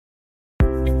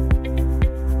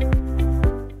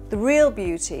real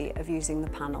beauty of using the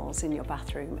panels in your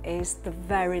bathroom is the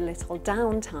very little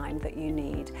downtime that you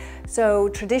need. So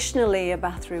traditionally a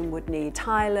bathroom would need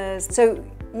tilers, so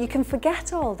you can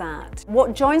forget all that.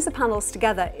 What joins the panels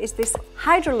together is this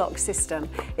hydrolock system.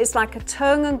 It's like a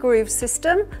tongue and groove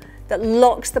system that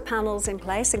locks the panels in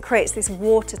place and creates this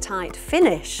watertight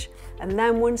finish. And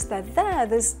then once they're there,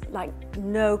 there's like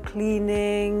no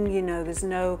cleaning, you know, there's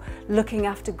no looking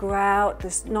after grout,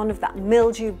 there's none of that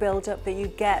mildew buildup that you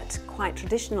get quite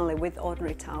traditionally with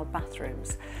ordinary tiled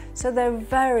bathrooms. So they're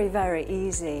very, very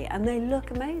easy and they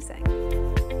look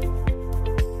amazing.